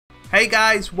Hey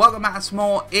guys, welcome back to some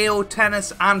more AO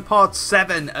Tennis and part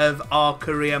 7 of our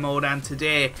career mode, and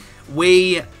today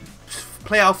we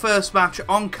play our first match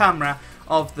on camera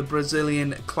of the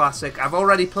Brazilian Classic. I've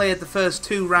already played the first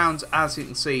 2 rounds. As you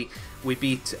can see, we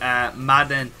beat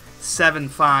Madden 7-5,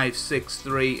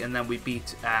 6-3, and then we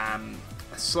beat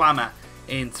Slammer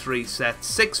in 3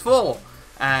 sets, 6-4,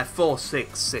 4-6,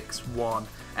 6-1.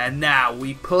 And now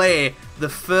we play the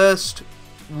first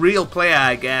real player,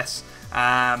 I guess,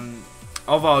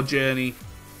 of our journey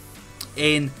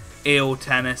in AO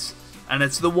Tennis, and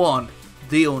it's the one,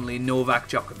 the only Novak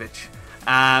Djokovic.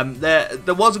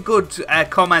 There was a good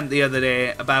comment the other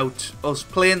day about us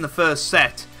playing the first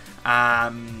set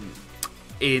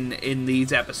in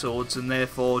these episodes, and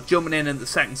therefore jumping in the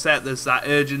second set, there's that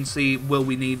urgency. Will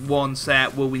we need 1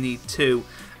 set? Will we need 2?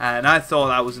 And I thought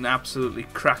that was an absolutely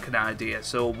cracking idea,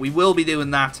 so we will be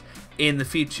doing that in the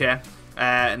future.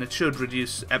 And it should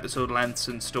reduce episode lengths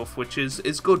and stuff, which is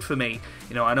good for me.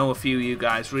 You know, I know a few of you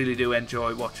guys really do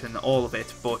enjoy watching all of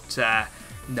it, but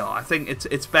no, I think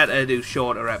it's better to do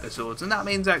shorter episodes, and that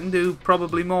means I can do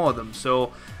probably more of them.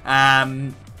 So,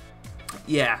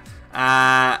 yeah.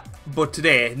 But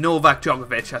today, Novak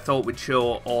Djokovic, I thought we'd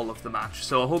show all of the match.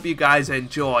 So I hope you guys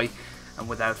enjoy, and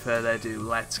without further ado,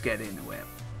 let's get into it.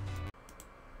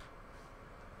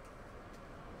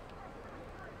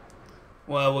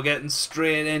 Well, we're getting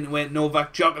straight in with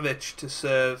Novak Djokovic to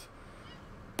serve.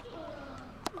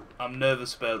 I'm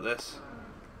nervous about this.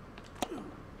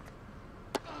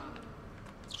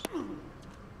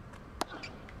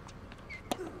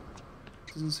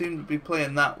 Doesn't seem to be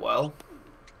playing that well,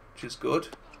 which is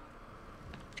good.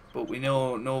 But we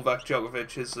know Novak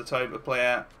Djokovic is the type of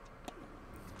player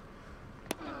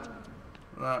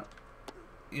that,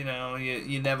 you know,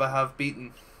 you never have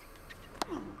beaten,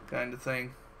 kind of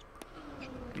thing.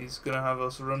 He's going to have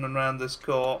us running around this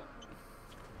court.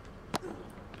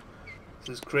 This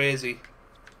is crazy.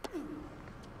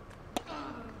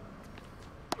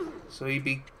 So he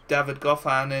beat David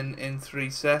Goffin in 3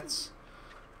 sets,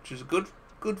 which is a good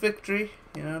victory.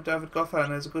 You know, David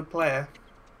Goffin is a good player.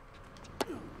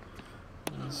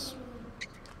 He's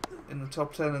in the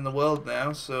top 10 in the world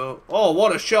now. So, oh,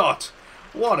 what a shot!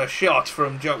 What a shot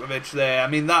from Djokovic there. I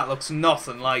mean, that looks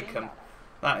nothing like him.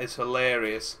 That is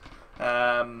hilarious.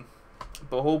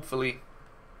 But hopefully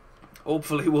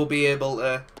we'll be able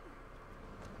to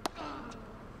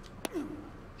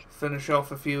finish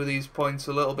off a few of these points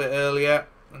a little bit earlier.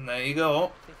 And there you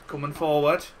go, coming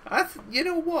forward. You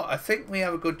know what? I think we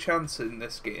have a good chance in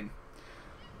this game.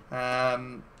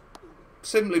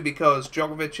 Simply because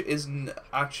Djokovic isn't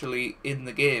actually in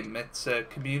the game. It's a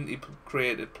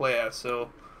community-created player,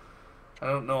 so I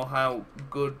don't know how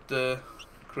good the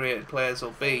created players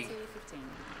will be,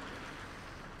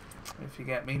 if you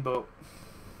get me, but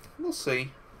we'll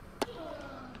see.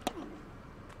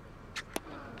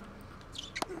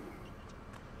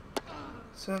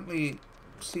 Certainly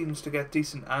seems to get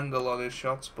decent angle on his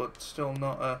shots, but still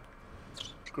not a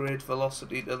great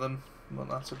velocity to them. Well,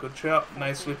 that's a good shot,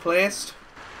 nicely placed.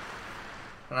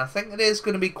 And I think it is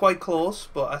going to be quite close,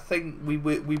 but I think we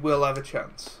will have a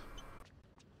chance.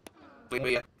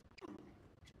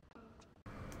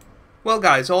 Well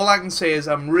guys, all I can say is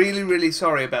I'm really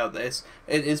sorry about this.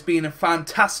 It has been a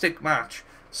fantastic match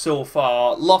so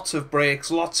far. Lots of breaks,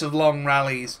 lots of long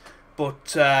rallies, but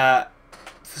for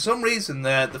some reason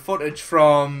the footage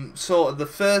from sort of the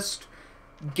first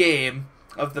game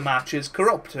of the match is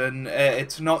corrupt, and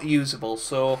it's not usable.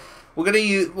 So we're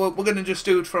gonna just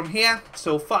do it from here.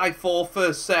 So 5-4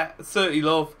 first set, 30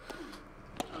 love.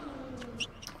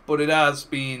 But it has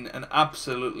been an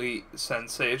absolutely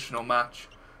sensational match.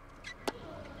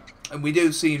 And we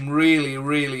do seem really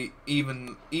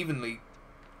evenly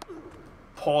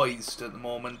poised at the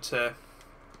moment to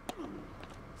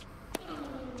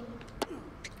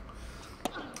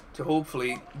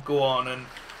hopefully go on and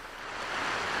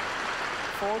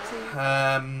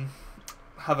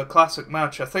have a classic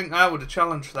match. I think I would have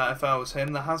challenged that if I was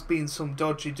him. There has been some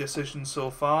dodgy decisions so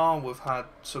far. We've had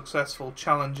successful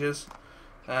challenges.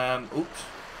 Oops.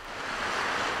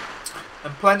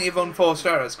 And plenty of unforced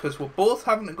errors, because we're both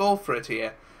having to go for it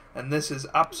here. And this is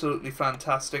absolutely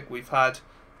fantastic. We've had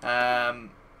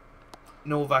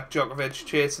Novak Djokovic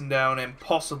chasing down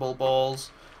impossible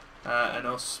balls, and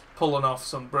us pulling off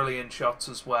some brilliant shots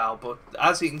as well. But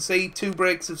as you can see, 2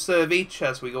 breaks of serve each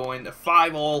as we go into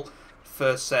 5-all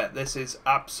first set. This is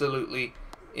absolutely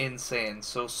insane.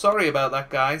 So sorry about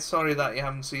that, guys. Sorry that you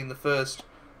haven't seen the first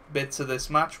bits of this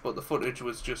match, but the footage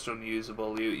was just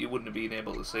unusable. You wouldn't have been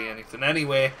able to see anything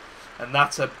anyway, and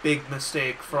that's a big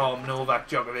mistake from Novak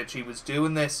Djokovic. He was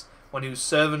doing this when he was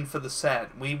serving for the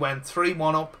set. We went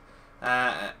 3-1 up,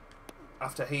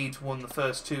 after he'd won the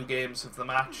first 2 games of the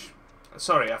match.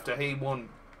 Sorry, after he won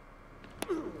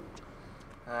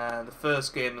the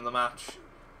first game of the match,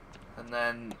 and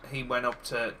then he went up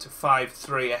to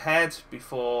 5-3 ahead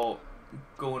before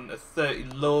going to 30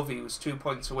 love. He was 2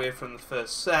 points away from the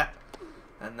first set,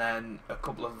 and then a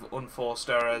couple of unforced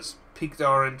errors piqued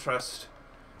our interest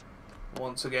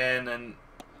once again, and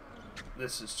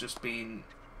this has just been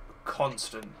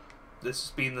constant. This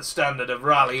has been the standard of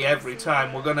rally every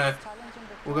time. We're gonna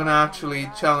actually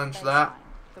challenge that.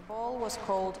 The ball was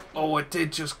called. Oh, it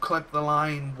did just clip the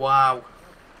line. Wow.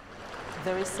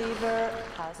 The receiver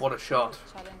has what a shot.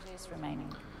 Challenges remaining.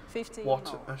 15 what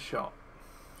more. a shot.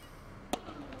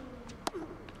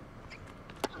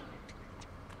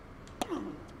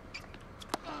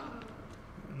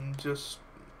 And just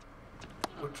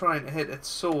we're trying to hit it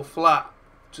so flat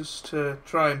just to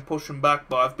try and push him back,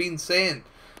 but I've been saying,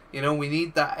 you know, we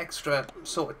need that extra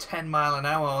sort of 10 mile an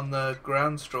hour on the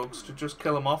ground strokes to just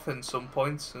kill him off in some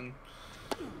points, and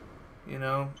you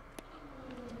know,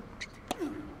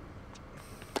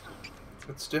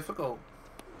 it's difficult.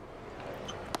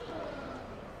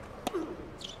 And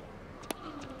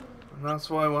that's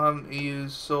why we're having to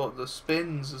use sort of the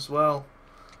spins as well.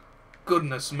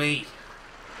 Goodness me.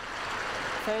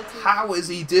 30. How is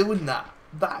he doing that?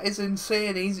 That is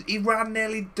insane. He ran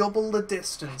nearly double the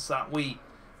distance that we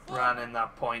ran in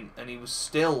that point, and he was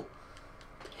still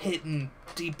hitting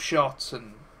deep shots,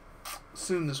 and as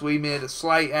soon as we made a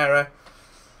slight error,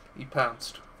 he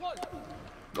pounced.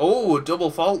 Oh, a double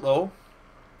fault though.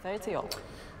 30 all.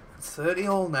 It's 30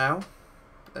 all now,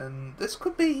 and this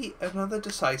could be another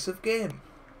decisive game.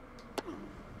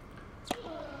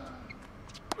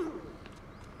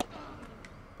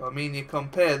 I mean, you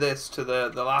compare this to the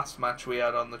last match we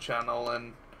had on the channel,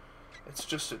 and it's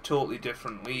just a totally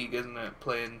different league, isn't it?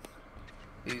 Playing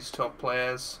these top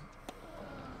players.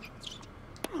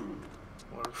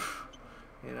 We're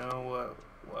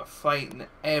fighting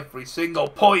every single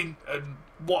point, and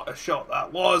what a shot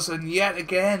that was! And yet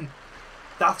again,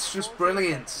 that's just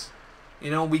brilliant. You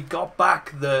know, we got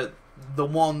back the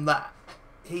one that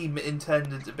he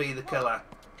intended to be the killer,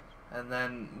 and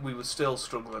then we were still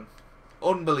struggling.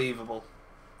 Unbelievable.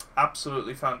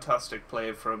 Absolutely fantastic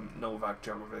play from Novak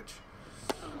Djokovic.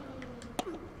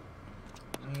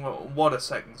 What a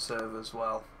second serve as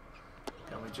well.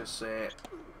 Can we just say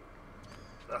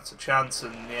that's a chance,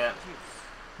 and yeah,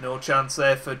 no chance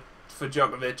there for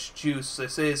Djokovic. Juice.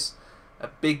 This is a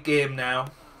big game now.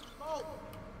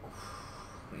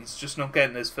 He's just not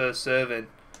getting his first serve in,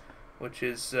 which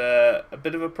is a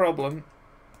bit of a problem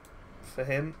for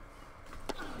him.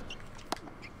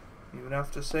 You would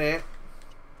have to say.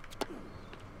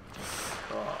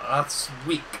 Oh, that's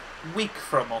weak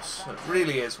from us. It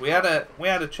really is. We had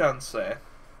a chance there.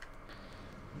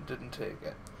 Didn't take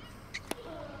it.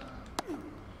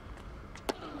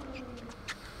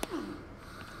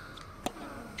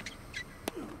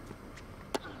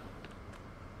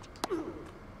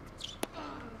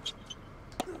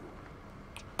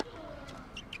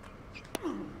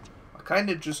 I kind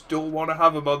of just don't want to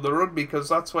have him on the run, because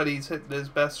that's when he's hitting his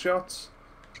best shots.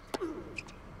 I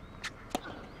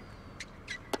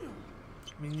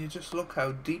mean, you just look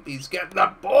how deep he's getting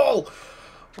that ball.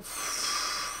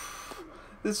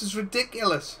 This is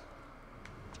ridiculous.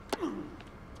 I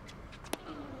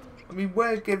mean,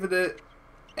 we're giving it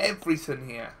everything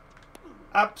here.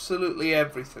 Absolutely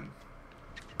everything.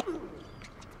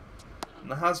 And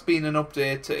there has been an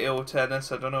update to AO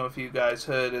Tennis. I don't know if you guys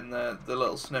heard in the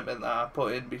little snippet that I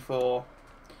put in before,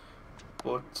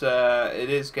 but it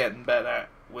is getting better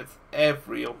with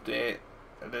every update,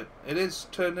 and it is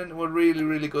turned into a really,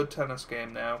 really good tennis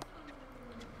game now.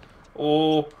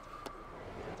 Oh,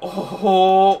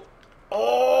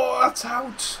 that's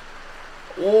out.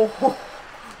 Oh,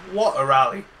 what a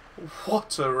rally.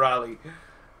 What a rally.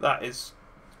 That is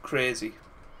crazy.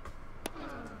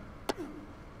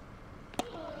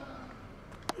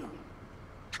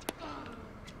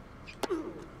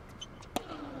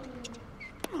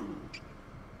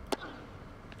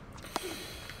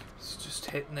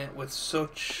 Hitting it with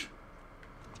such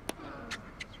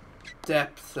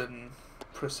depth and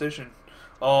precision.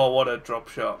 Oh, what a drop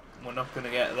shot. We're not going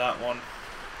to get that one.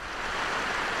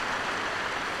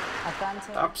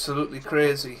 Advantage. Absolutely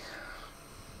crazy.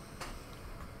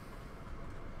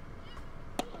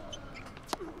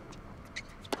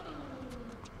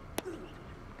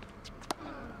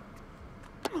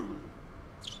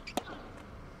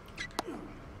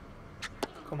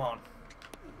 Come on.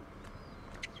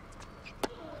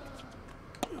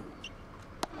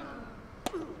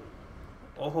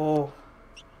 Oh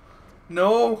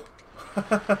no.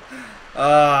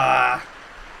 Ah.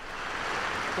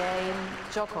 Game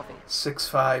Djokovic.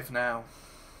 6-5 now.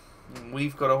 And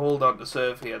we've got to hold on to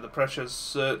serve here. The pressure's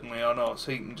certainly on us.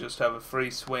 He can just have a free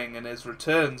swing, and his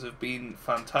returns have been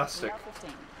fantastic.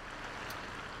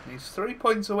 He's 3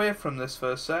 points away from this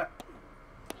first set.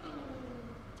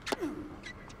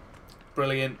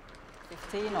 Brilliant.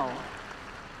 15-all.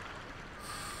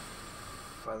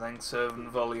 I think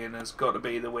serving volleying has got to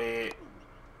be the way.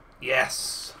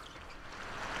 Yes.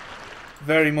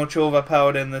 Very much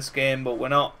overpowered in this game, but we're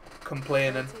not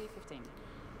complaining. 30-15.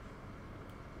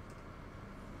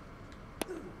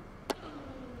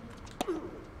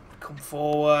 Come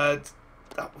forward.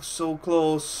 That was so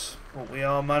close, but we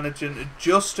are managing to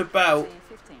just about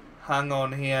 30-15. hang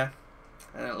on here.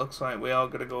 And it looks like we are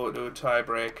going to go to a tie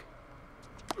break.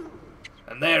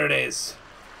 And there it is.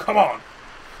 Come on.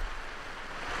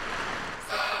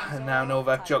 And now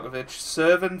Novak Djokovic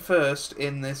serving first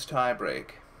in this tie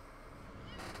break.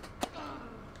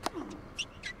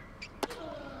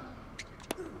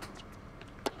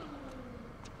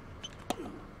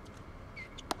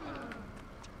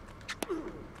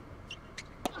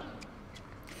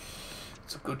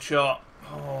 It's a good shot.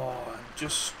 Oh,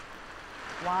 just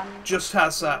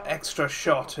has that extra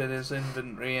shot in his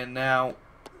inventory, and now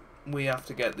we have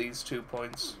to get these 2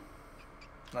 points.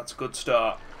 That's a good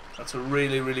start. That's a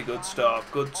really, really good start.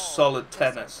 Good, solid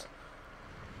tennis.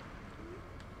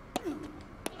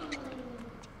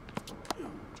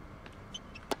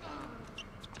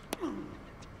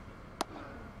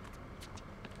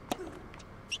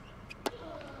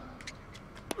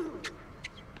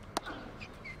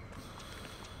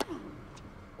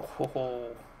 Oh.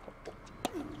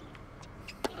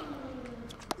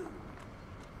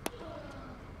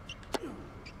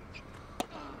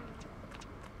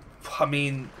 I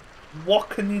mean, what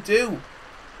can you do?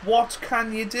 What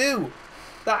can you do?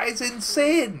 That is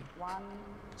insane. 1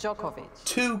 Djokovic.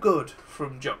 Too good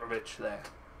from Djokovic there.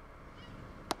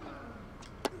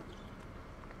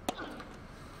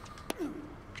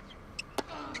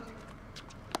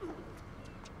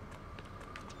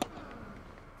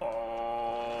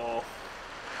 Oh.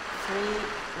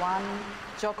 3-1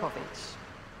 Djokovic.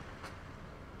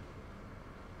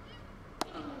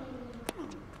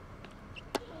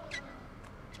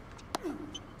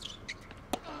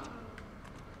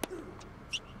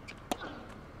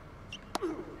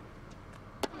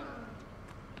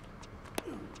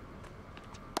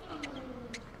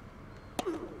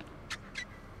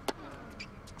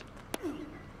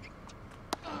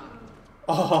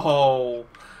 Oh,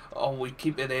 we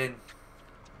keep it in.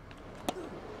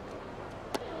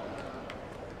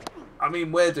 I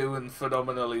mean, we're doing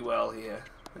phenomenally well here.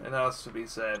 It has to be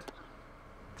said.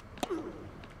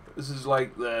 This is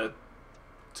like the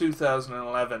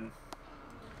 2011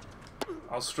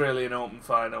 Australian Open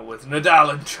final with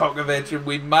Nadal and Djokovic, and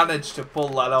we managed to pull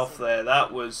that off there.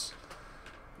 That was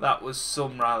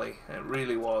some rally. It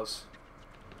really was.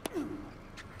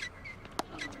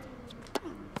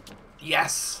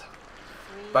 Yes!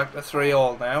 Back to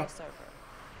 3-all now.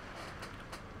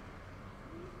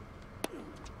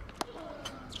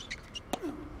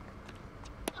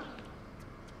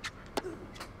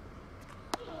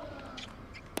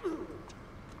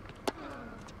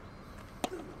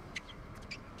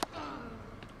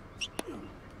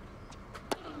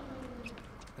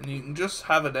 And you can just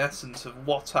have an essence of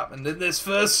what's happened in this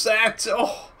first set.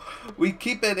 Oh, we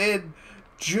keep it in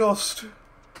just...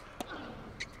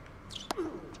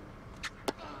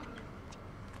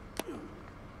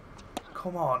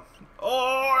 Come on.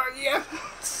 Oh,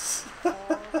 yes.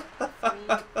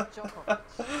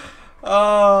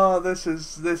 Oh, this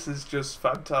is just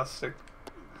fantastic.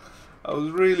 I was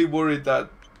really worried that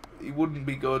he wouldn't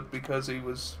be good because he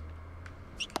was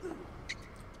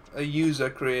a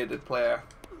user-created player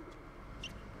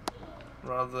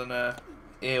rather than a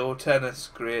AO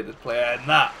Tennis created player, and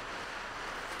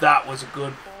that was a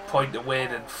good point to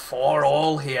win, and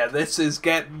 4-all here. This is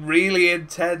getting really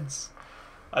intense.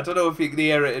 I don't know if you can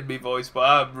hear it in my voice, but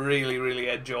I'm really, really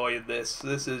enjoying this.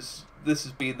 This has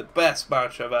been the best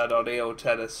match I've had on AO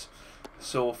Tennis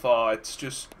so far. It's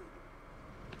just,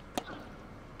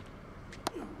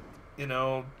 you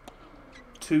know,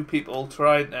 two people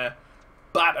trying to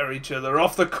batter each other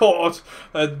off the court,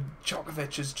 and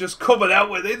Djokovic is just coming out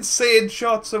with insane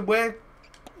shots, and we're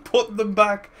putting them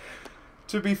back,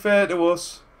 to be fair to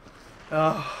us.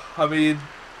 I mean,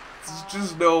 there's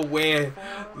just no way.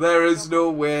 There is no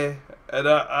way. And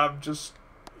I'm just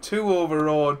too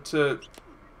overawed to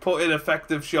put in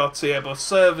effective shots here, but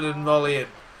serving and volleying.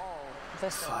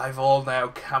 5-all now.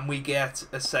 Can we get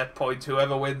a set point?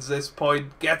 Whoever wins this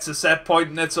point gets a set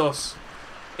point, and it's us.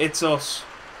 It's us.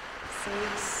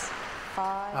 6,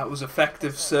 5. That was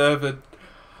effective serving.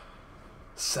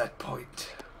 Set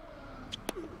point.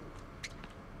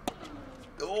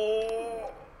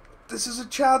 Oh, this is a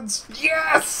chance.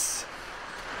 Yes!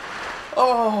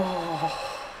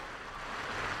 Oh,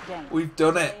 Game. we've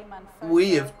done it. Game and first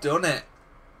We serve. have done it.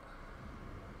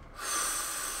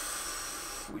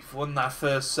 We've won that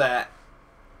first set.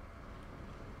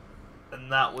 And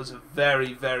that was a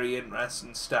very, very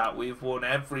interesting start. We've won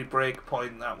every break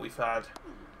point that we've had.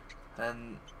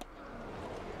 And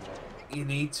you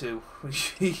need to.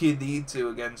 You need to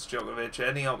against Djokovic.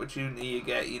 Any opportunity you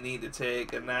get, you need to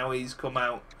take. And now he's come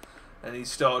out and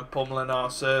he's started pummeling our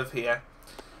serve here.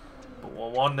 But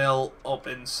we're 1-0 up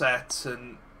in sets,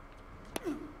 and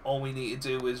all we need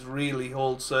to do is really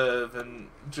hold serve and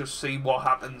just see what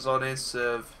happens on his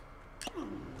serve.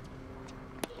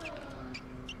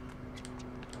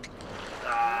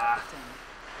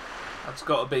 That's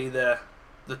got to be the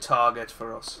target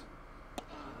for us.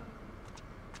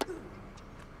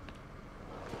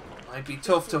 Might be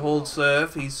tough to hold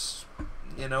serve. He's,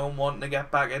 you know, wanting to get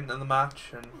back into the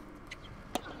match, and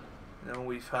you know,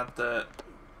 we've had the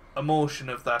emotion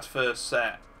of that first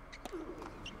set.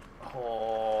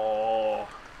 Oh,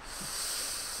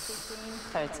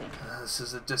 15-30. this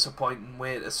is a disappointing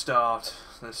way to start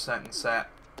this second set.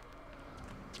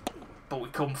 But we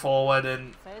come forward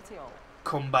and 30 all.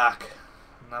 come back,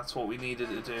 and that's what we needed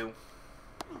to do.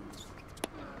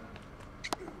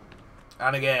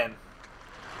 And again,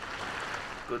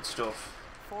 good stuff.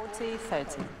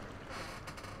 40-30.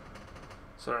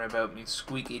 Sorry about me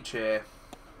squeaky chair.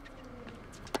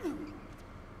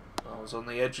 I was on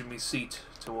the edge of my seat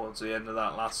towards the end of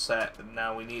that last set, and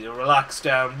now we need to relax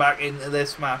down back into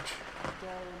this match. Game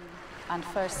and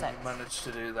first set. We managed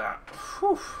to do that.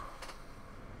 Whew.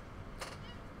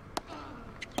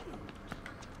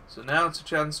 So now it's a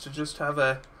chance to just have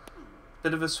a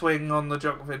bit of a swing on the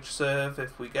Djokovic serve.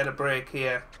 If we get a break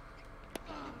here,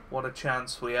 what a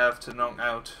chance we have to knock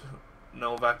out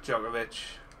Novak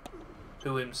Djokovic,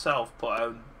 who himself put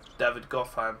out David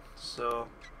Goffin. So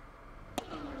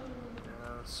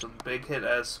some big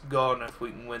hitters gone if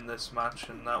we can win this match,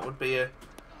 and that would be a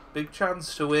big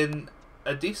chance to win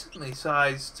a decently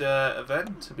sized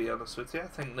event, to be honest with you. I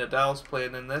think Nadal's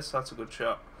playing in this. That's a good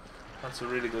shot. That's a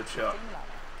really good shot.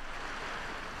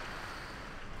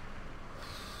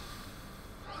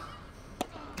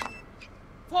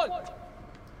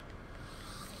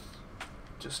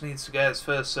 Just needs to get his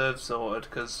first serve sorted,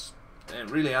 because it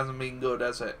really hasn't been good,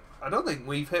 has it? I don't think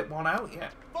we've hit one out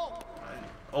yet.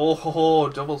 Oh,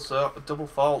 double fault. 15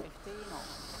 all.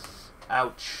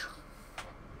 Ouch.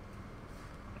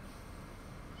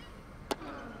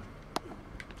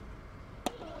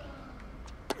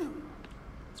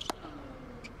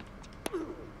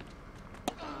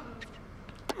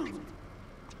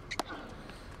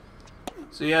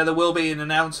 So yeah, there will be an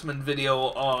announcement video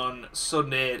on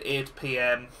Sunday at 8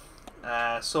 PM.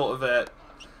 Sort of a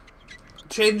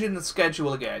changing the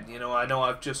schedule again. You know, I know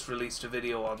I've just released a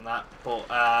video on that, but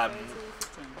 30-15.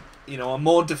 you know, a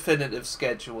more definitive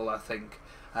schedule, I think,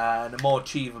 and a more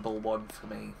achievable one for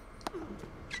me,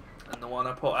 and the one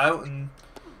I put out, and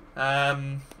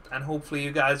hopefully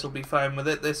you guys will be fine with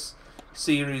it. This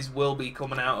series will be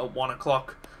coming out at 1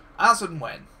 o'clock, as and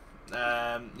when.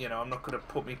 You know, I'm not going to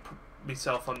put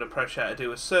myself under pressure to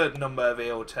do a certain number of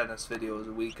AO tennis videos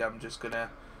a week. I'm just going to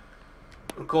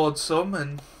record some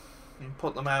and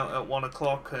put them out at 1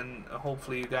 o'clock, and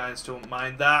hopefully you guys don't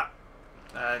mind that,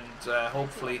 and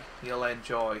hopefully you'll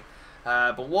enjoy.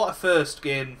 But what a first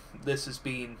game this has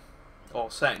been,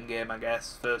 or second game I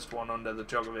guess, first one under the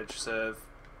Djokovic serve.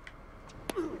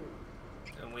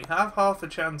 And we have half a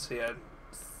chance here,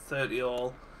 30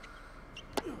 all,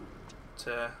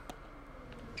 to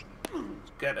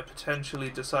get a potentially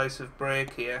decisive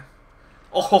break here.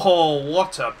 Oh,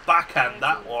 what a backhand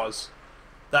that was.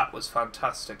 That was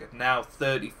fantastic. And now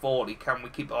 30-40. Can we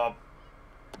keep our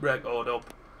record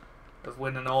up of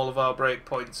winning all of our break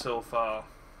points so far?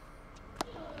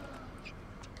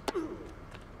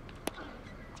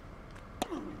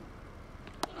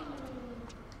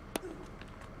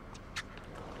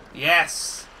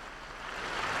 Yes!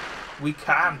 We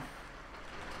can.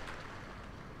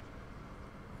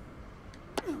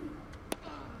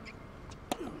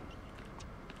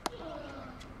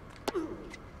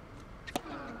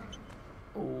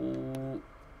 Oh.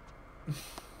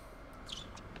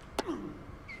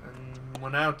 And we're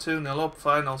now 2-0 up,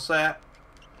 final set.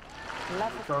 We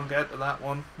can't get to that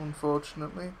one,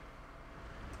 unfortunately.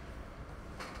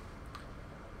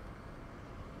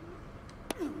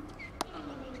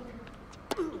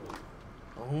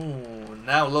 Oh,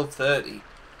 now love 30.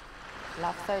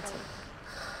 Love 30.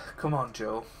 Come on,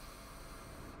 Joe.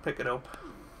 Pick it up.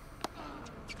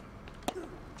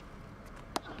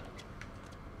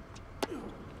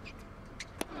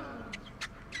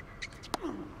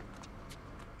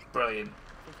 Brilliant.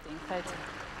 15, 30.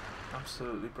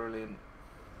 Absolutely brilliant.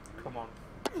 Come on.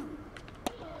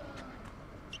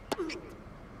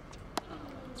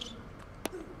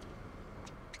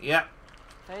 Yeah.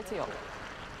 30 all.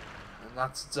 And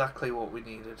that's exactly what we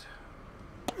needed.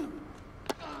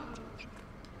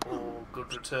 Oh,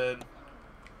 good return.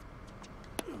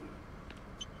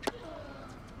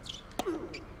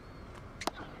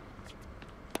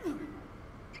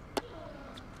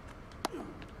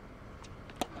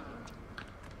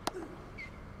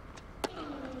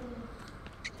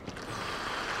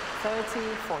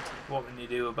 What can you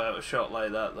do about a shot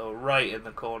like that, though? Right in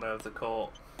the corner of the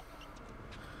court.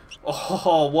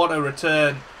 Oh, what a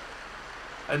return.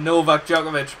 And Novak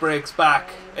Djokovic breaks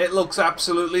back. It looks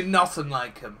absolutely nothing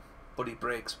like him, but he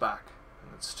breaks back.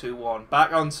 And it's 2-1.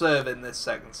 Back on serve in this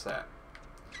second set.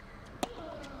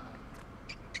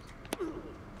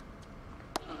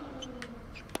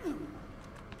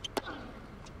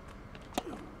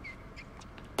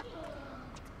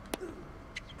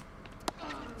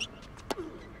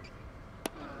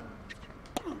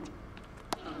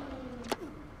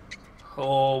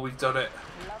 Oh, we've done it.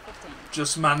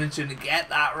 Just managing to get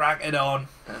that racket on,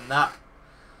 and that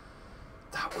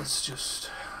was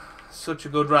just such a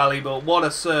good rally. But what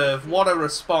a serve, what a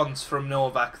response from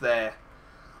Novak there.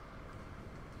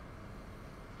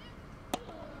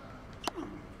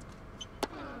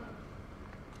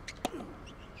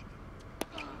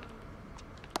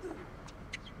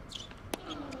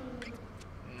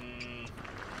 Mm.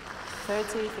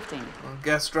 30-15. Well,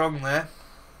 guessed wrong there.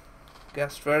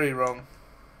 Guessed very wrong.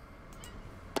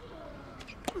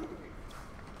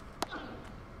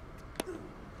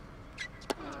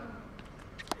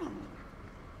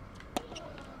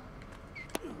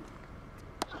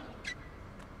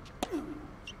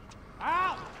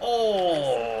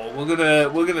 Oh,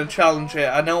 we're gonna challenge it.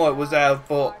 I know it was out,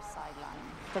 but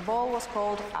the ball was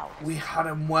called out. We had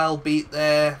him well beat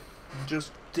there, and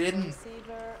just didn't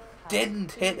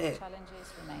hit it.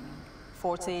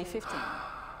 40-15.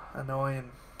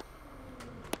 Annoying.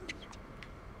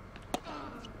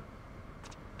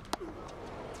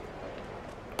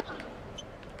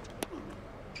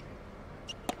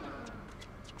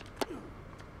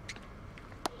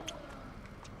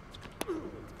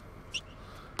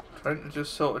 Trying to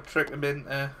just sort of trick him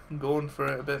into going for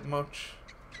it a bit much.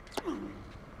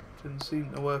 Didn't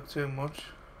seem to work too much.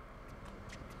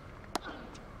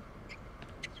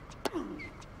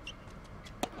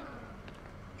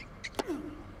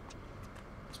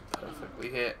 It's perfectly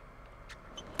hit.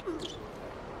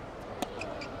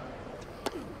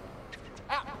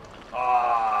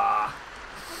 Ah!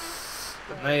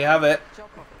 And there you have it.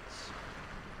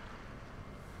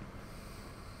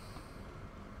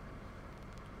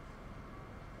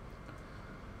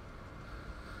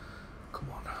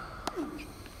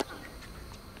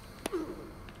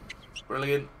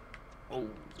 Brilliant. Oh.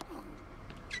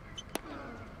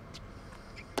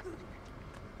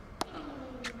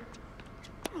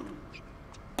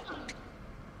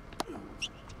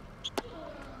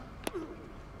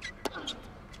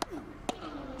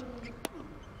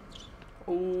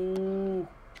 Oh.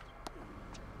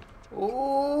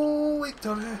 Oh, we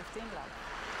done it.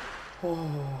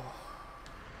 Oh.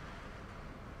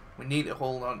 We need to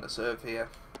hold on to serve here.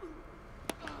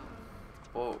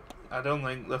 But I don't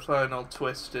think the final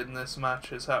twist in this match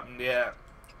has happened yet.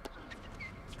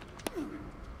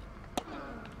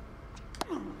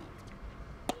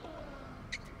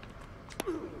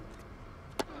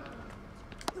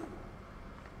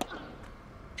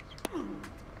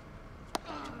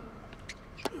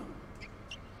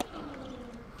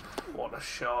 What a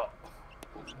shot.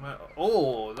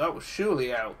 Oh, that was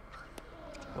surely out.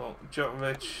 Well,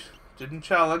 Djokovic didn't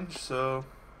challenge, so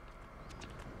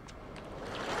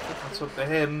that's up to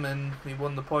him, and he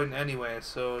won the point anyway,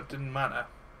 so it didn't matter.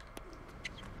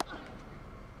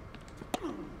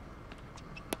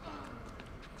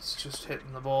 He's just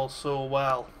hitting the ball so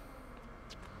well.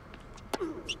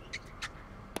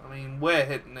 I mean, we're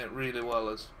hitting it really well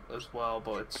as well,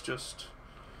 but it's just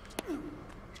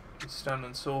he's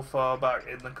standing so far back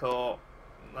in the court,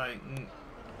 like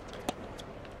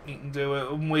he can do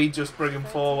it, and we just bring him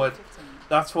forward.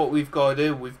 That's what we've got to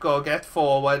do. We've got to get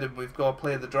forward and we've got to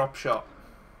play the drop shot.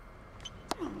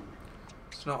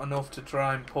 It's not enough to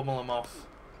try and pummel him off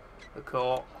the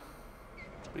court,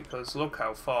 because look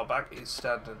how far back he's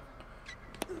standing.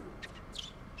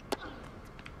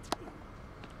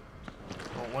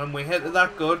 But when we hit it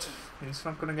that good, He's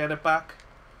not going to get it back.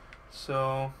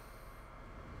 So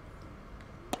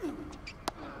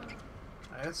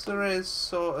I guess there is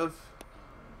sort of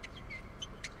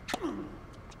a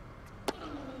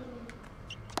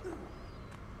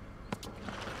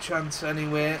chance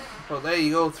anyway. But there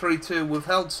you go, 3-2. We've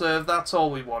held serve. That's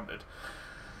all we wanted.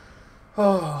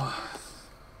 Oh.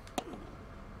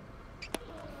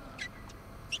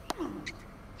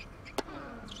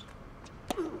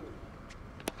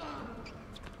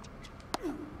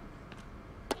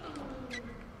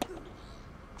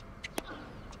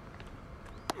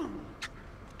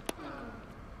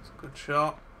 Good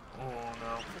shot. Oh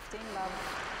no. 15 love.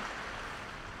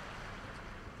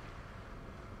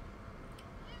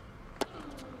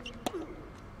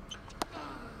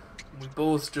 We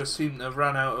both just seem to have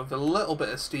run out of a little bit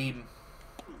of steam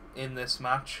in this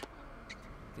match.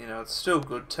 You know, it's still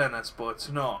good tennis, but it's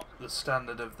not the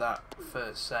standard of that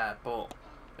first set, but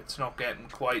it's not getting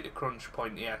quite a crunch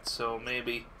point yet, so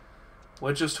maybe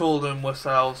we're just holding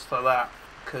ourselves for that,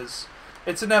 because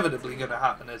it's inevitably going to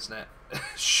happen, isn't it?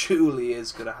 Surely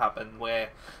is going to happen,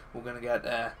 where we're going to get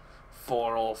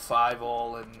 4-all,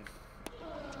 5-all, and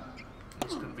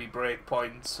there's going to be break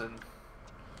points and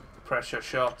pressure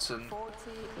shots, and 40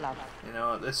 love. you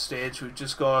know, at this stage we've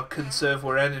just got to conserve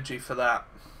our energy for that.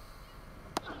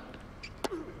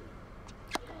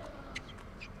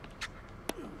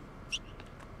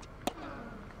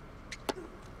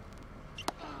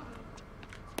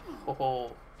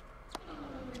 Oh,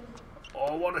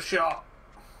 oh, what a shot!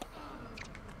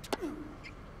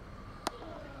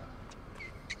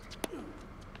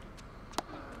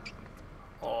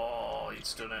 Oh,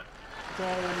 he's done it.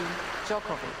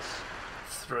 Djokovic.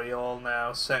 3-all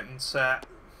now, second set.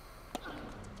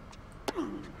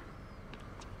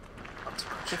 That's a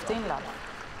good 15 shot. love.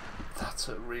 That's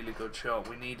a really good shot.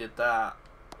 We needed that.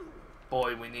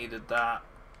 Boy, we needed that.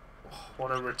 Oh,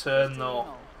 what a return though.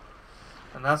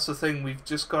 And that's the thing, we've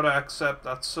just got to accept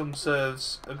that some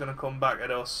serves are going to come back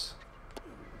at us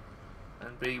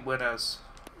and be winners.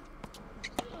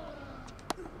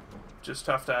 Just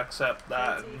have to accept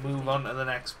that and move on to the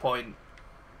next point.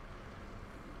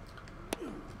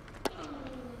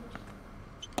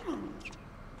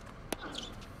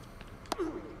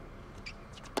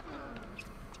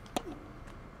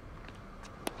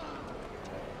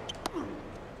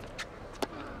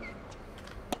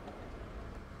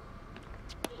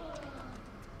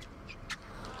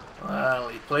 Well,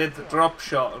 he played the drop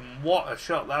shot, and what a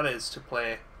shot that is to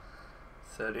play.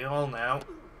 30-all now,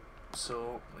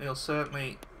 so he'll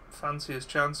certainly fancy his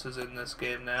chances in this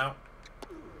game now.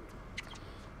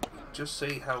 Just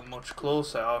see how much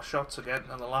closer our shots are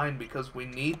getting on the line, because we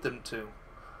need them to.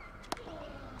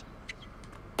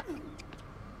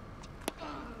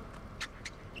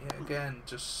 Yeah, again,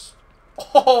 just...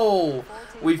 Oh!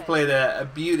 We've played a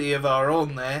beauty of our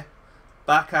own there.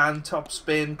 Backhand, top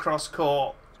spin, cross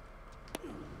court.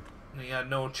 He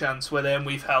had no chance with him.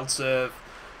 We've held serve.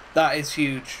 That is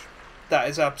huge. That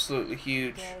is absolutely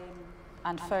huge.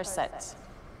 And first set.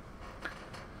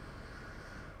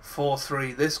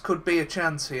 4-3. This could be a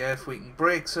chance here. If we can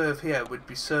break serve here, we'd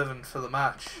be serving for the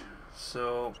match.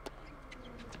 So,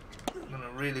 I'm going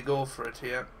to really go for it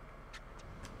here.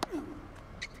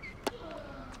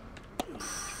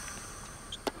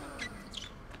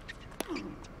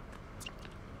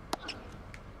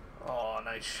 Oh,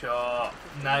 nice shot.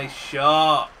 Nice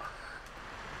shot.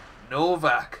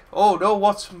 Novak. Oh no,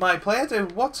 what's my player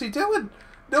doing? What's he doing?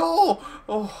 No!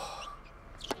 Oh.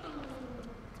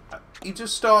 He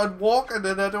just started walking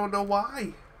and I don't know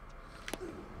why.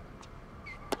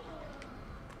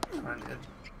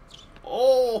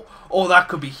 Oh! Oh, that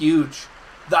could be huge.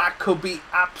 That could be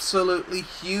absolutely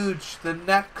huge. The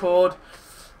net cord.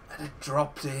 And it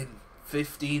dropped in.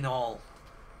 15-all.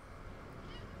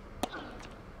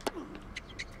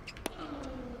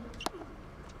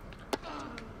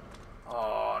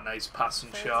 Oh, nice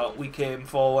passing shot. We came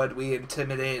forward, we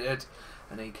intimidated,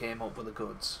 and he came up with the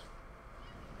goods.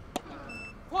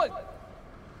 What?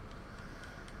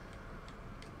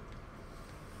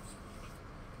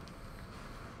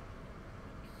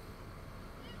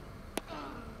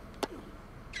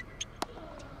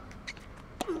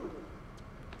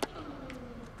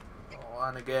 Oh,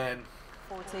 and again.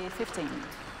 40-15.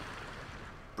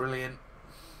 Brilliant.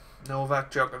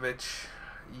 Novak Djokovic,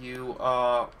 you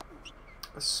are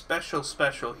a special,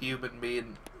 special human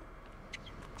being.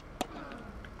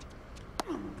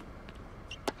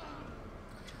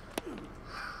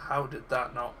 How did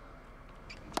that not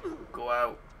go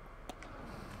out?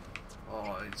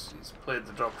 Oh, he's played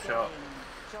the drop shot.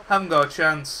 Haven't got a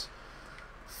chance.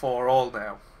 4-all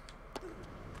now.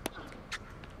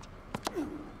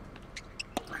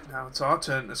 Now it's our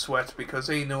turn to sweat because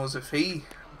he knows if he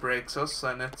breaks us,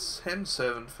 then it's him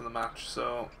serving for the match.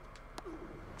 So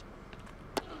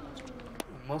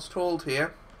we must hold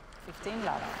here. 15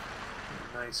 love.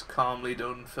 Nice, calmly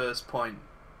done first point.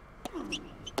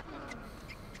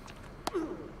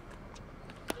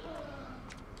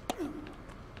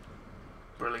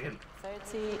 Brilliant.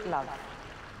 30 love.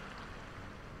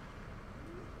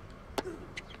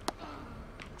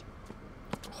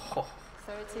 Oh.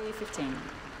 30 15.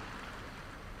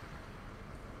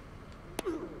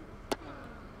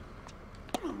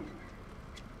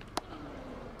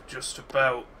 Just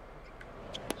about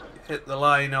hit the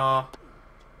line or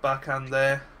backhand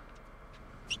there.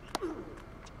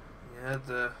 Yeah,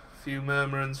 the few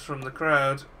murmurings from the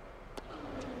crowd.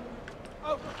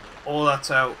 Oh, that's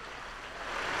out.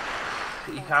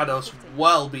 He had us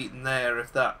well beaten there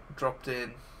if that dropped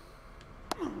in.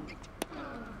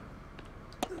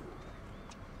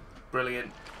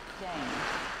 Brilliant.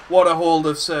 What a hold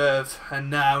of serve. And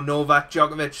now Novak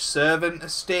Djokovic serving to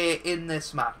stay in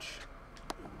this match.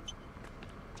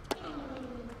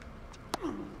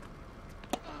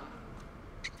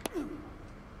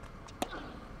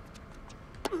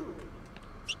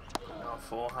 Our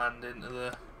forehand into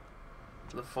the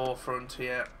forefront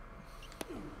here.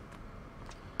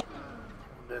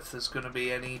 Wonder if there's going to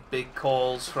be any big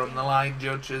calls from the line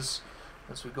judges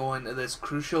as we go into this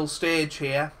crucial stage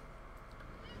here.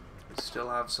 We still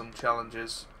have some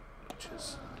challenges, which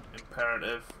is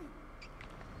imperative.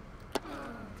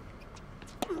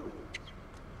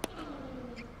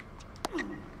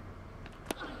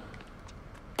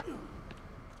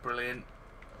 Brilliant.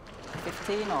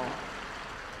 15 all.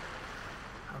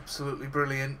 Absolutely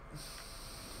brilliant.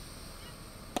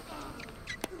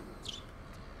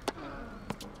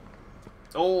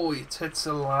 Oh, it hits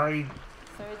a line.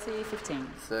 30 15.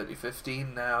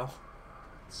 30-15 now.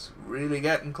 It's really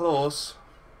getting close.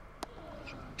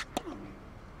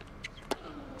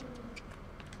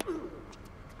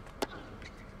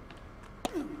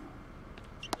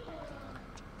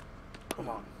 Come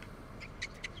on.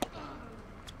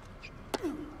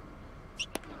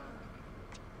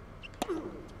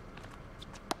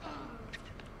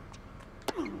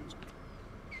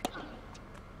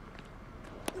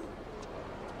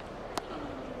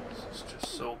 This is just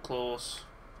so close.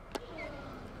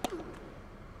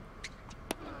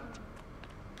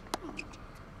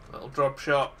 Little drop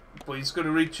shot, but he's going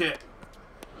to reach it.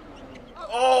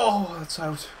 Oh, that's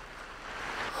out.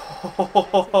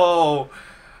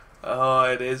 Oh,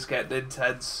 it is getting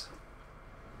intense.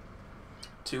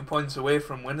 2 points away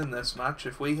from winning this match.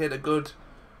 If we hit a good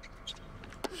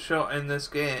shot in this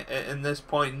game, in this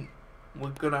point,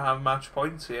 we're going to have match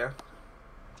points here.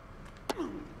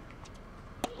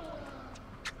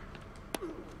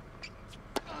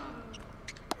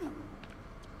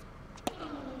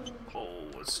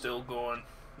 We're still going.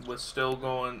 We're still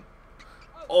going.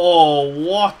 Oh,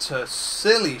 what a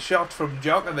silly shot from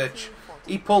Djokovic.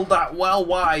 He pulled that well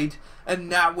wide, and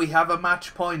now we have a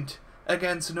match point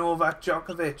against Novak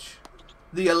Djokovic,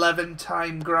 the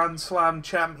 11-time Grand Slam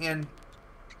champion.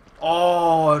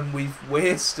 Oh, and we've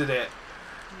wasted it.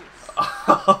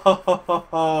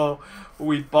 Oh,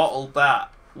 we bottled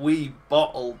that. We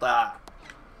bottled that.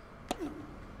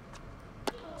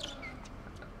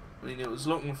 I mean, it was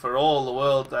looking for all the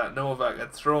world that Novak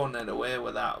had thrown it away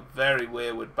with that very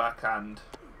wayward backhand.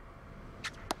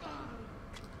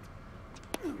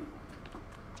 Gonna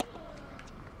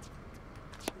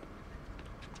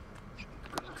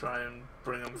try and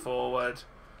bring him forward.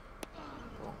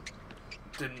 Oh,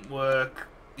 didn't work.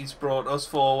 He's brought us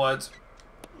forward.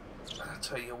 I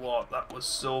tell you what, that was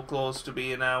so close to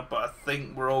being out, but I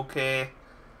think we're okay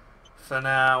for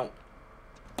now.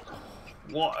 Oh,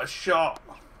 what a shot!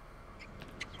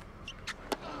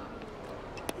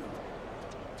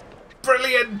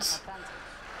 Brilliant!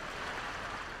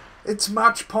 It's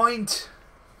match point.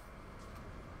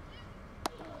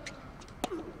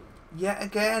 Yet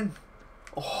again.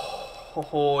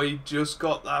 Oh, he just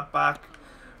got that back.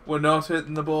 We're not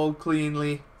hitting the ball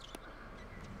cleanly.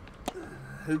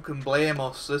 Who can blame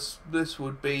us? This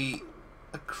would be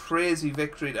a crazy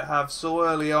victory to have so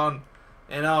early on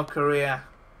in our career.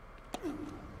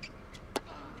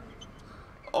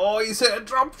 Oh, he's hit a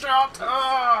drop shot.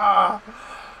 Ah!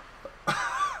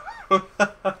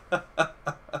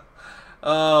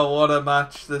 Oh, what a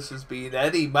match this has been.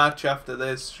 Any match after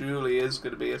this surely is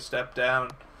going to be a step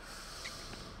down.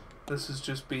 This has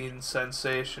just been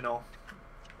sensational.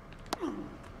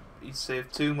 He's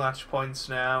saved 2 match points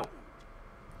now.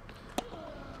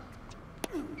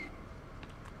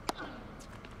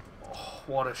 Oh,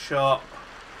 what a shot.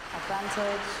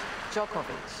 Advantage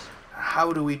Djokovic.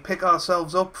 How do we pick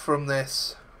ourselves up from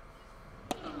this?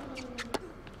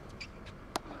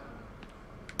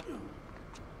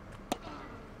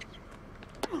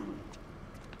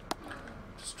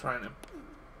 Just trying to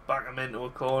back him into a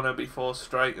corner before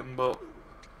striking, but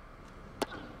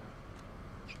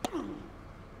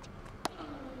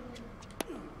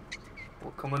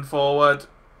we're coming forward.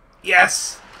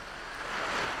 Yes!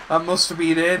 That must have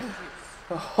been in.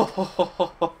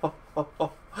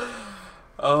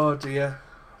 Oh dear.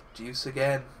 Deuce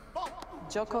again.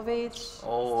 Djokovic.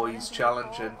 Oh, he's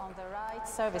challenging. On the right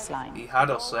service line. He had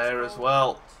us there as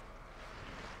well.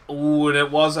 Oh, and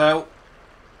it was out.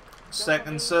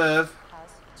 Second serve. Has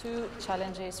 2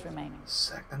 challenges remaining.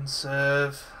 Second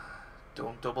serve.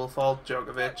 Don't double fault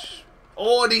Djokovic.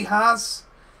 Oh, and he has.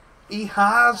 He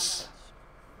has.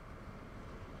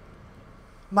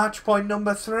 Match point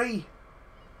number 3.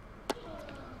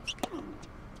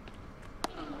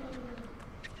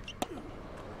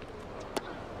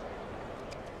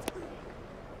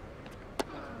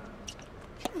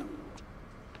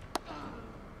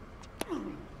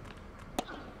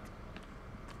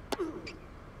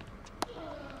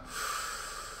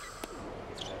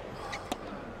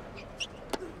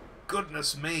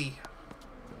 Goodness me.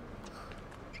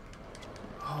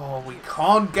 Oh, we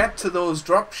can't get to those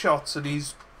drop shots and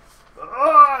he's...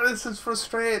 Oh, this is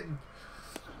frustrating.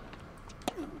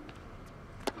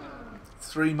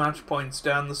 3 match points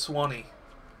down the Swanee.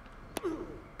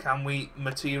 Can we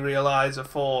materialise a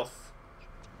 4th?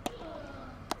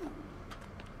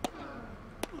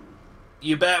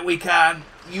 You bet we can.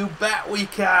 You bet we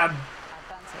can.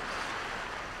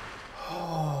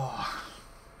 Oh.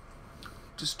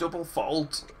 Just double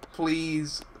fault,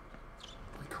 please.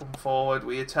 We come forward,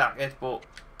 we attack it, but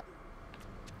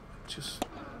just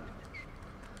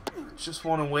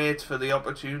want to wait for the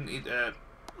opportunity to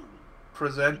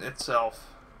present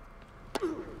itself.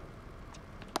 And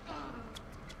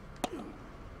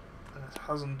it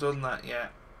hasn't done that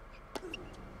yet.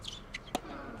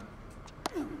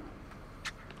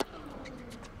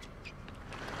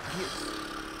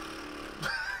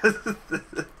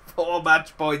 Four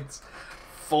match points.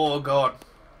 4 gone.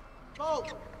 Oh.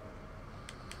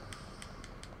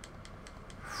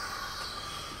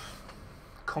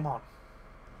 Come on.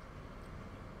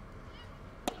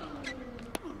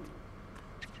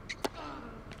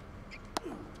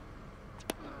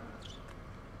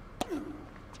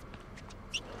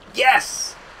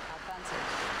 Yes!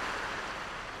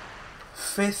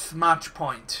 5th match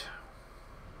point.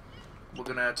 We're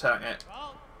going to attack it.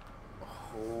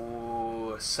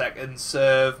 Oh, second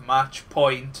serve, match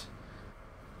point.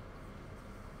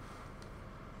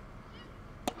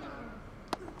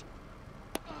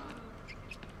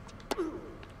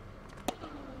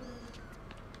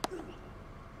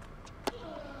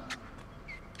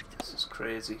 This is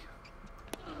crazy.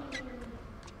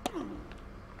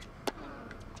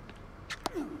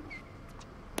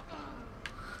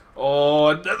 Oh,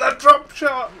 another drop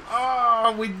shot!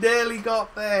 Oh, we nearly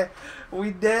got there.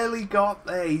 We nearly got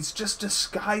there. He's just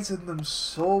disguising them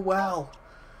so well.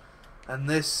 And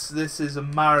this is a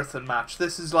marathon match.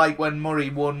 This is like when Murray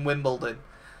won Wimbledon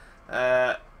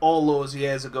all those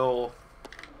years ago.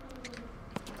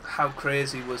 How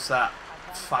crazy was that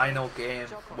final game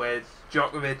where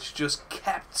Djokovic just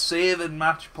kept saving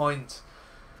match points?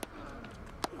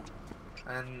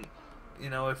 And you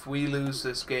know, if we lose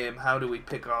this game, how do we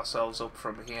pick ourselves up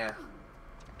from here?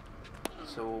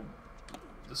 So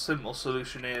the simple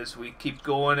solution is we keep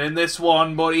going in this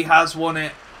one, but he has won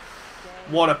it.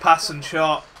 What a passing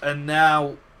shot. And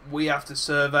now we have to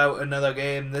serve out another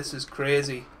game. This is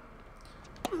crazy.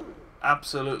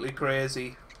 Absolutely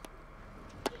crazy.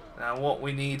 Now what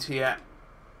we need here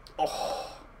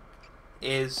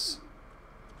is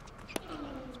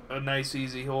a nice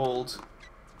easy hold.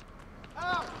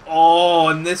 Oh,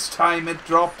 and this time it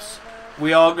drops.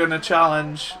 We are going to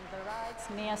challenge. On the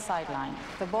right near sideline.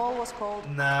 The ball was called.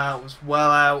 Nah, it was well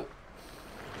out.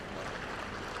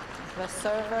 The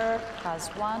server has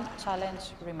 1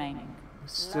 challenge remaining. We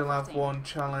still have 1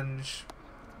 challenge.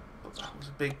 But that was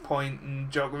a big point,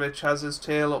 and Djokovic has his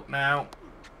tail up now.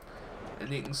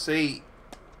 And you can see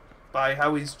by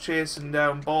how he's chasing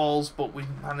down balls, but we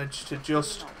managed to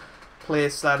just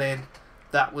place that in.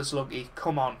 That was lucky.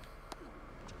 Come on.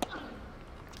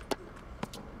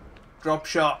 Drop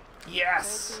shot.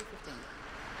 Yes!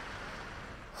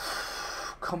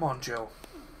 Come on, Joe.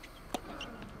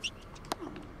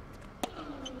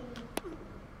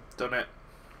 Done it.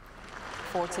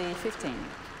 40-15.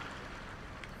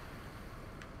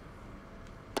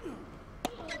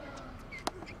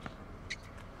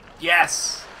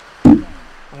 Yes! And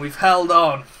we've held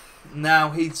on.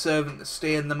 Now he's serving to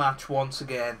stay in the match once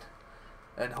again.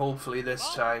 And hopefully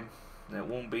this time it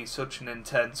won't be such an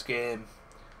intense game.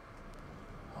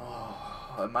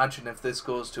 Oh, imagine if this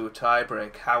goes to a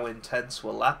tiebreak. How intense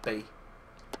will that be?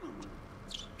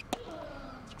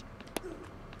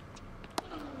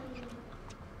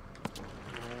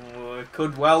 Oh, it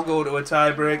could well go to a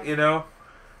tiebreak, you know.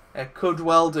 It could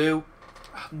well do.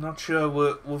 I'm not sure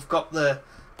we've got the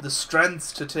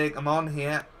strength to take them on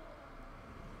here.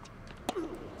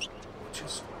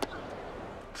 Just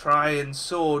trying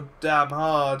so damn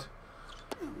hard.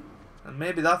 And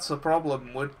maybe that's the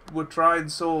problem. We're trying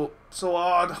so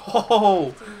hard.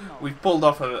 Oh, we pulled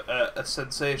off a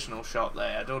sensational shot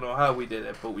there. I don't know how we did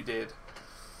it, but we did.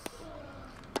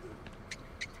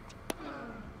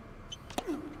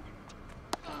 Mm.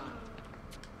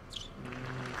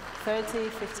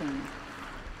 30-15.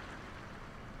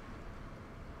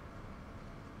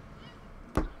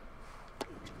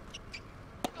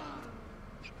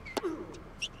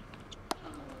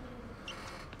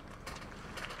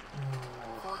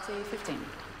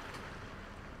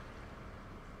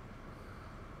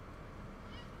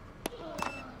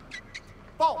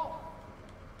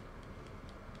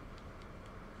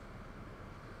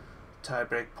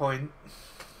 Tiebreak point.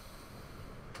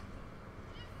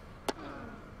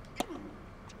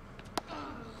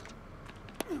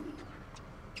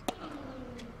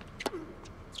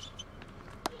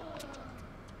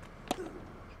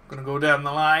 Gonna go down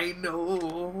the line.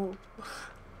 No,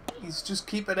 he's just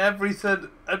keeping everything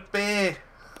at bay.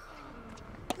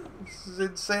 This is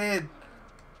insane.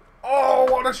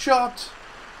 Oh, what a shot!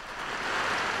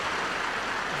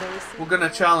 We're gonna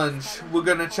challenge. We're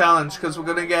gonna challenge because we're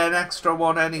gonna get an extra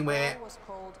one anyway.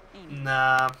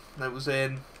 Nah, that was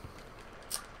in.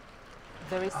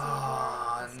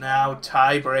 Ah, now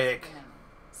tie break.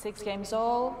 6 games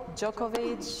all.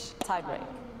 Djokovic tie break.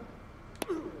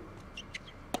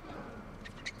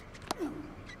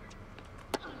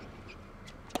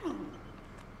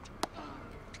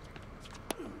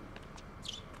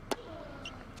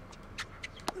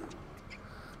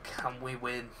 Can we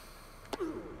win?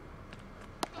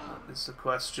 That's the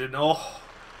question. Oh,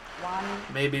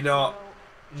 maybe not.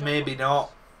 Maybe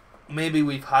not. Maybe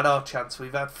we've had our chance.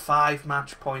 We've had 5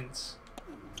 match points.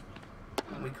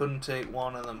 And we couldn't take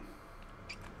one of them.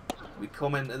 We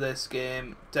come into this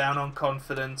game down on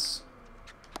confidence.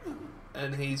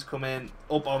 And he's come in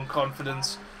up on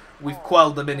confidence. We've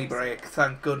quelled the mini break,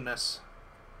 thank goodness.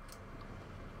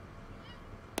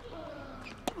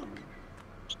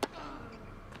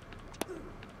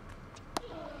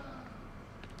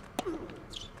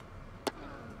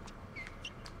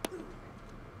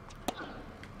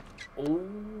 Oh,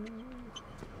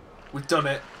 we've done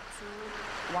it.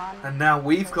 And now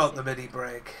we've got the mini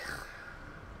break.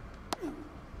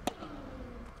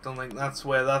 Don't think that's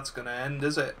where that's going to end,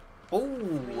 is it?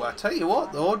 Oh, I tell you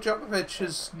what though, Djokovic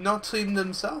has not seemed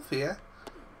himself here.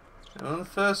 You know, the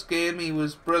first game he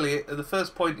was brilliant. The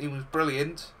first point he was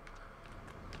brilliant.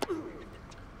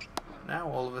 Now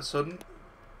all of a sudden,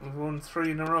 we've won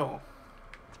 3 in a row.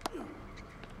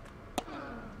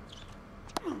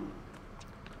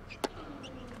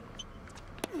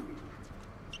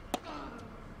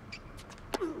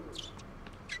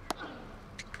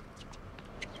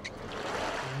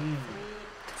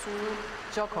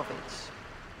 Djokovic.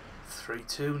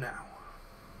 3-2 now.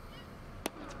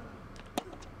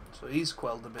 So he's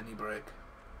quelled the mini break.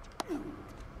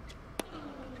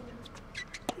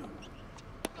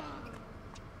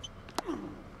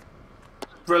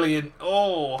 Brilliant.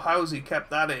 Oh, how's he kept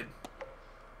that in?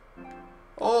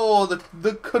 Oh,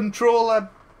 the controller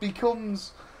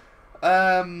becomes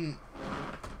out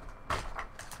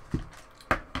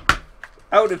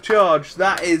of charge.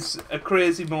 That is a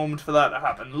crazy moment for that to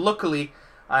happen. Luckily,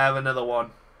 I have another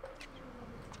one.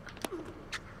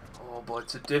 Oh boy,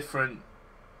 it's a different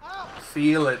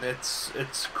feeling.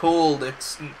 It's cold.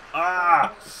 It's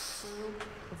oh,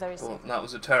 that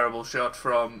was a terrible shot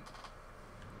from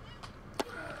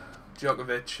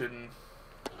Djokovic, and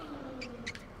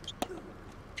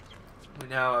we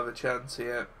now have a chance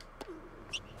here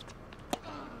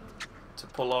to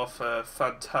pull off a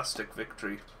fantastic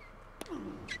victory.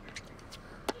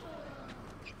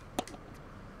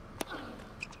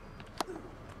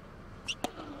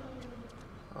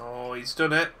 Oh, he's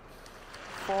done it.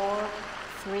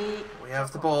 4-3. We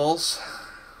have the balls.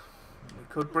 We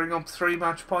could bring up 3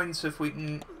 match points if we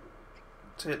can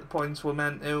take the points we're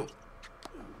meant to.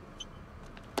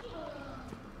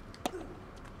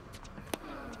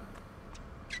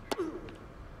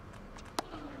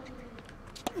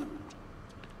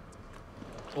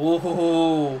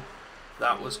 Oh,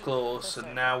 That was close,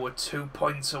 and now we're 2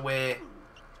 points away.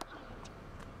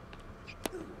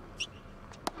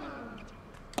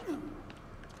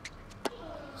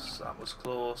 So that was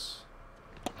close.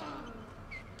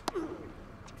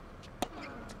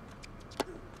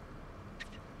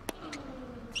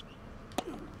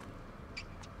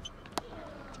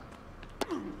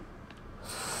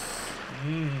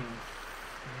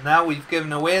 Now we've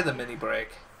given away the mini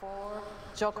break. For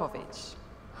Djokovic.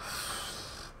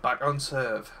 Back on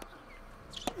serve.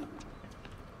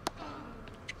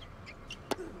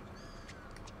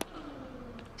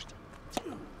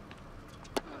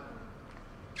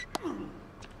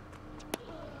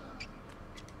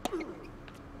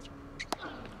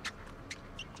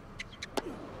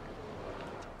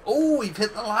 Oh, we've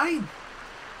hit the line.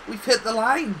 We've hit the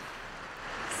line.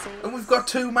 And we've got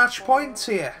 2 match points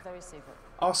here.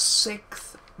 Our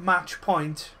 6th match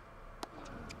point.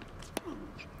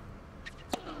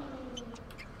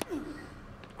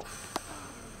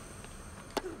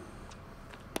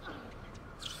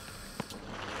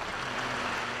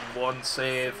 One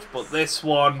saved, but this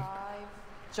one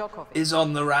is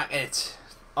on the racket.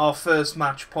 Our first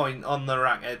match point on the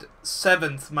racket.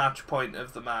 7th match point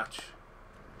of the match.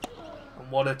 And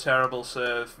what a terrible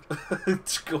serve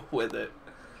to go with it.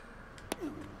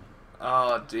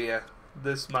 Oh dear.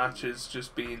 This match has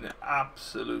just been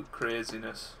absolute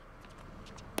craziness.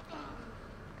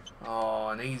 Oh,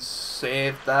 and he's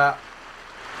saved that.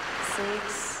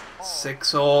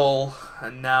 6-all.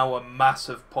 And now a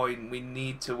massive point. We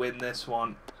need to win this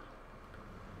one.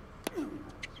 I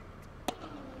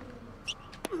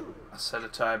said a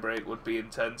tiebreak would be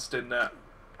intense, didn't I?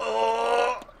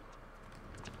 Oh!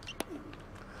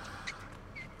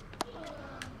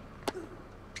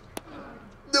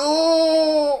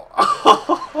 No!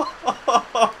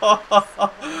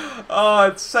 Oh,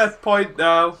 it's set point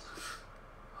now.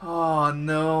 Oh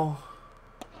no.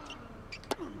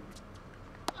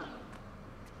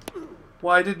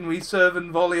 Why didn't we serve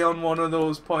and volley on one of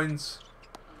those points?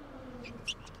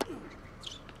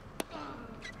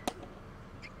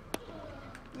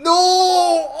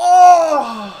 No!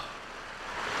 Oh!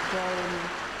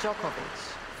 Djokovic.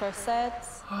 First set.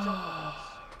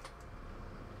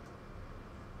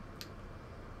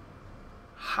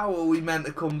 How are we meant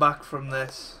to come back from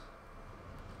this?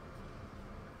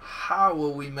 How are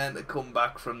we meant to come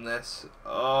back from this?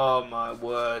 Oh my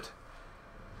word.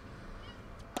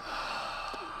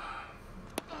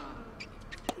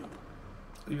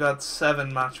 We've had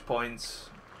 7 match points.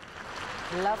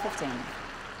 Love 15.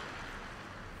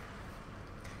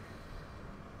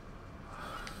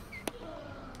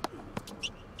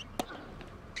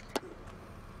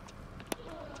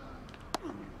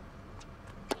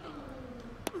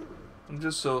 I'm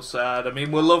just so sad. I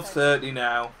mean, we're love 30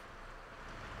 now.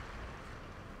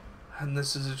 And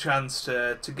this is a chance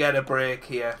to get a break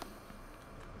here.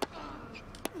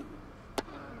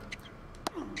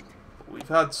 We've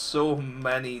had so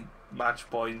many match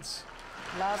points.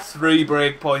 3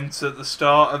 break points at the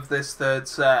start of this 3rd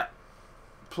set.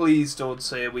 Please don't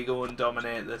say we go and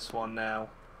dominate this one now.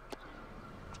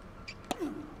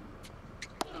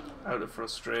 Out of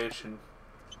frustration.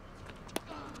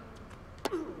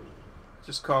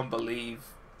 Just can't believe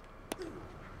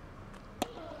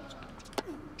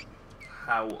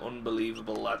how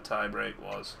unbelievable that tiebreak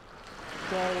was.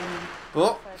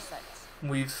 But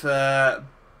we've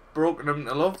broken him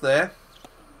to love there.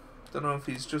 Don't know if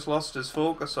he's just lost his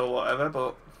focus or whatever,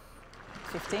 but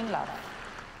 15 love.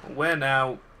 We're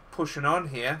now pushing on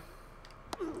here.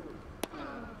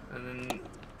 And then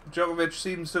Djokovic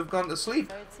seems to have gone to sleep,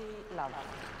 30 love.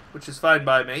 which is fine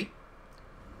by me.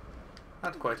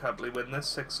 I'd quite happily win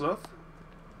this 6-love.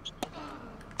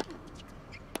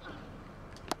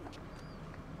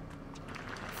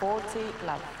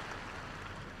 love.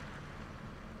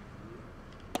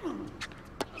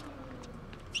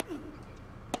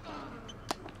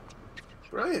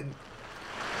 Brilliant.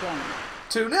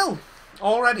 2-0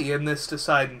 already in this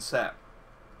deciding set.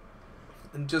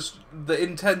 And just the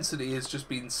intensity has just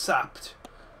been sapped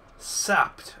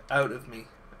out of me.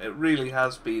 It really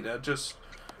has been.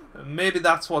 Maybe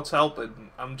that's what's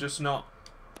helping. I'm just not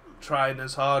trying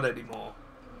as hard anymore.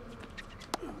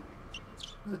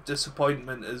 The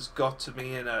disappointment has got to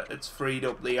me and it's freed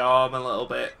up the arm a little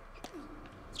bit.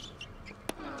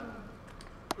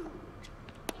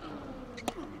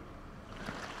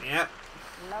 Yep.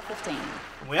 Love 15.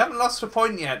 We haven't lost a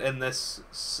point yet in this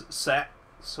set,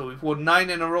 so we've won 9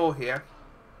 in a row here.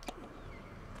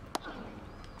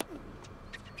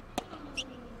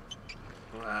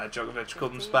 Djokovic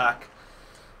comes back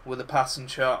with a passing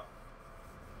shot.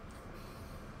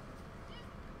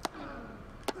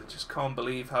 I just can't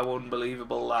believe how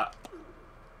unbelievable that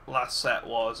last set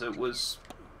was. It was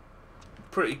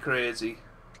pretty crazy.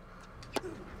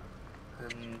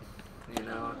 And, you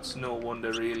know, it's no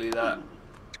wonder really that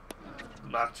the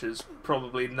match is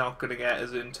probably not going to get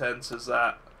as intense as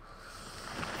that.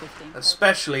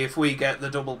 Especially if we get the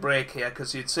double break here,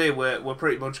 because you'd say we're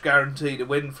pretty much guaranteed to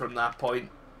win from that point.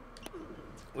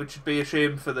 Which would be a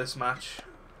shame for this match.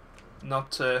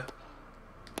 Not to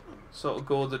sort of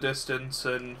go the distance,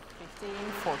 and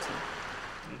 15-14.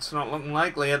 It's not looking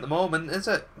likely at the moment, is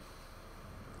it?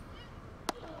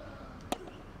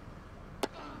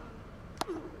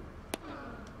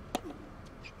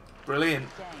 Brilliant.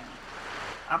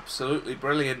 Absolutely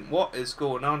brilliant. What is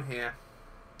going on here?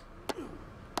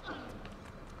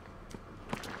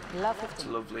 It's a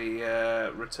lovely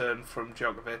return from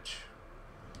Djokovic.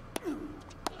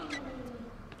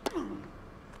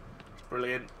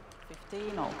 Brilliant.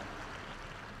 15-0.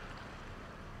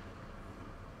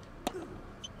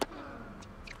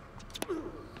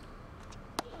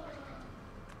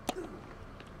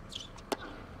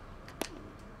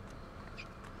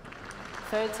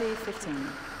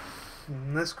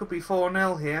 This could be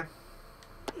 4-0 here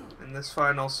in this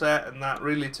final set, and that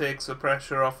really takes the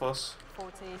pressure off us.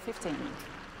 40-15.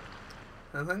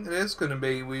 I think it is going to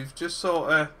be. We've just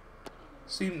sort of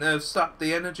seemed to have sapped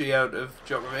the energy out of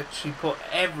Djokovic. He put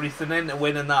everything into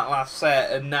winning that last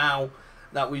set, and now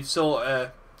that we've sort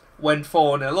of went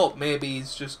 4-0 up, maybe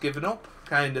he's just given up,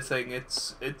 kind of thing.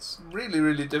 It's really,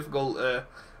 really difficult to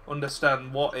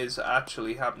understand what is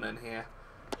actually happening here.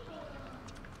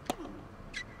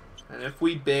 And if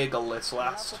we bagel this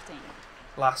last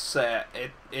set,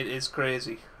 it is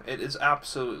crazy. It is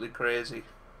absolutely crazy.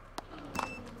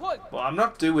 But I'm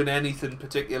not doing anything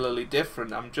particularly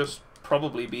different. I'm just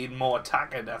probably being more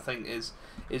attacking, I think, is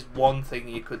one thing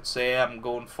you could say. I'm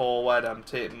going forward, I'm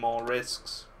taking more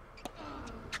risks.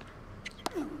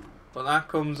 But that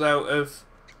comes out of,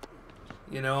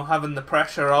 you know, having the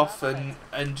pressure off and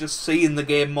just seeing the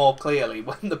game more clearly.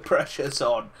 When the pressure's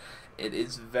on, it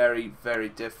is very, very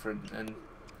different. And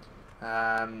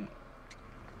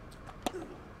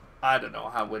I don't know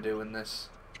how we're doing this.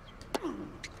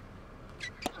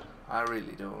 I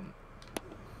really don't.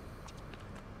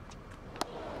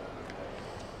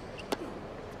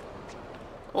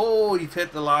 Oh, you've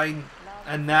hit the line.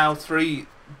 And now 3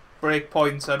 break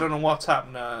points. I don't know what's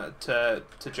happened to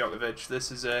Djokovic.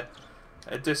 This is a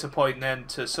disappointing end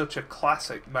to such a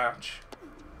classic match.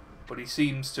 But he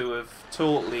seems to have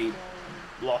totally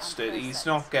lost it. He's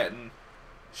not getting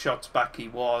shots back he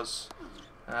was,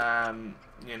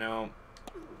 you know,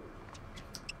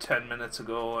 10 minutes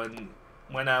ago, and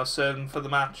we're now serving for the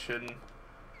match, and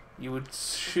you would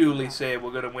surely say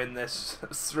we're going to win this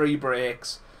 3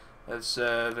 breaks of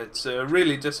serve. It's a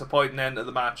really disappointing end to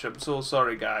the match. I'm so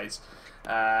sorry, guys.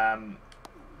 But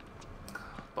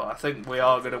I think we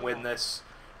are going to win this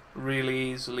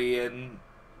really easily, and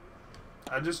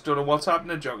I just don't know what's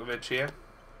happened to Djokovic here.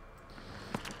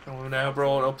 And we've now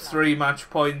brought up 3 match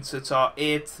points. It's our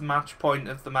 8th match point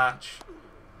of the match.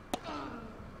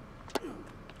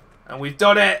 And we've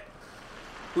done it!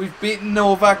 We've beaten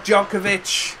Novak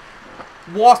Djokovic.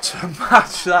 What a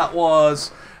match that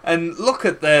was! And look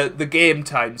at the game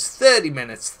times. 30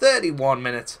 minutes, 31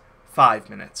 minutes, 5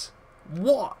 minutes.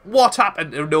 What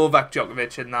happened to Novak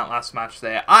Djokovic in that last match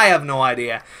there? I have no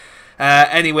idea.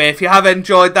 Anyway, if you have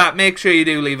enjoyed that, make sure you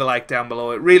do leave a like down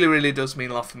below. It really, really does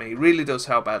mean a lot for me. It really does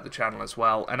help out the channel as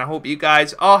well. And I hope you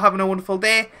guys are having a wonderful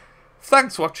day.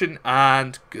 Thanks for watching,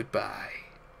 and goodbye.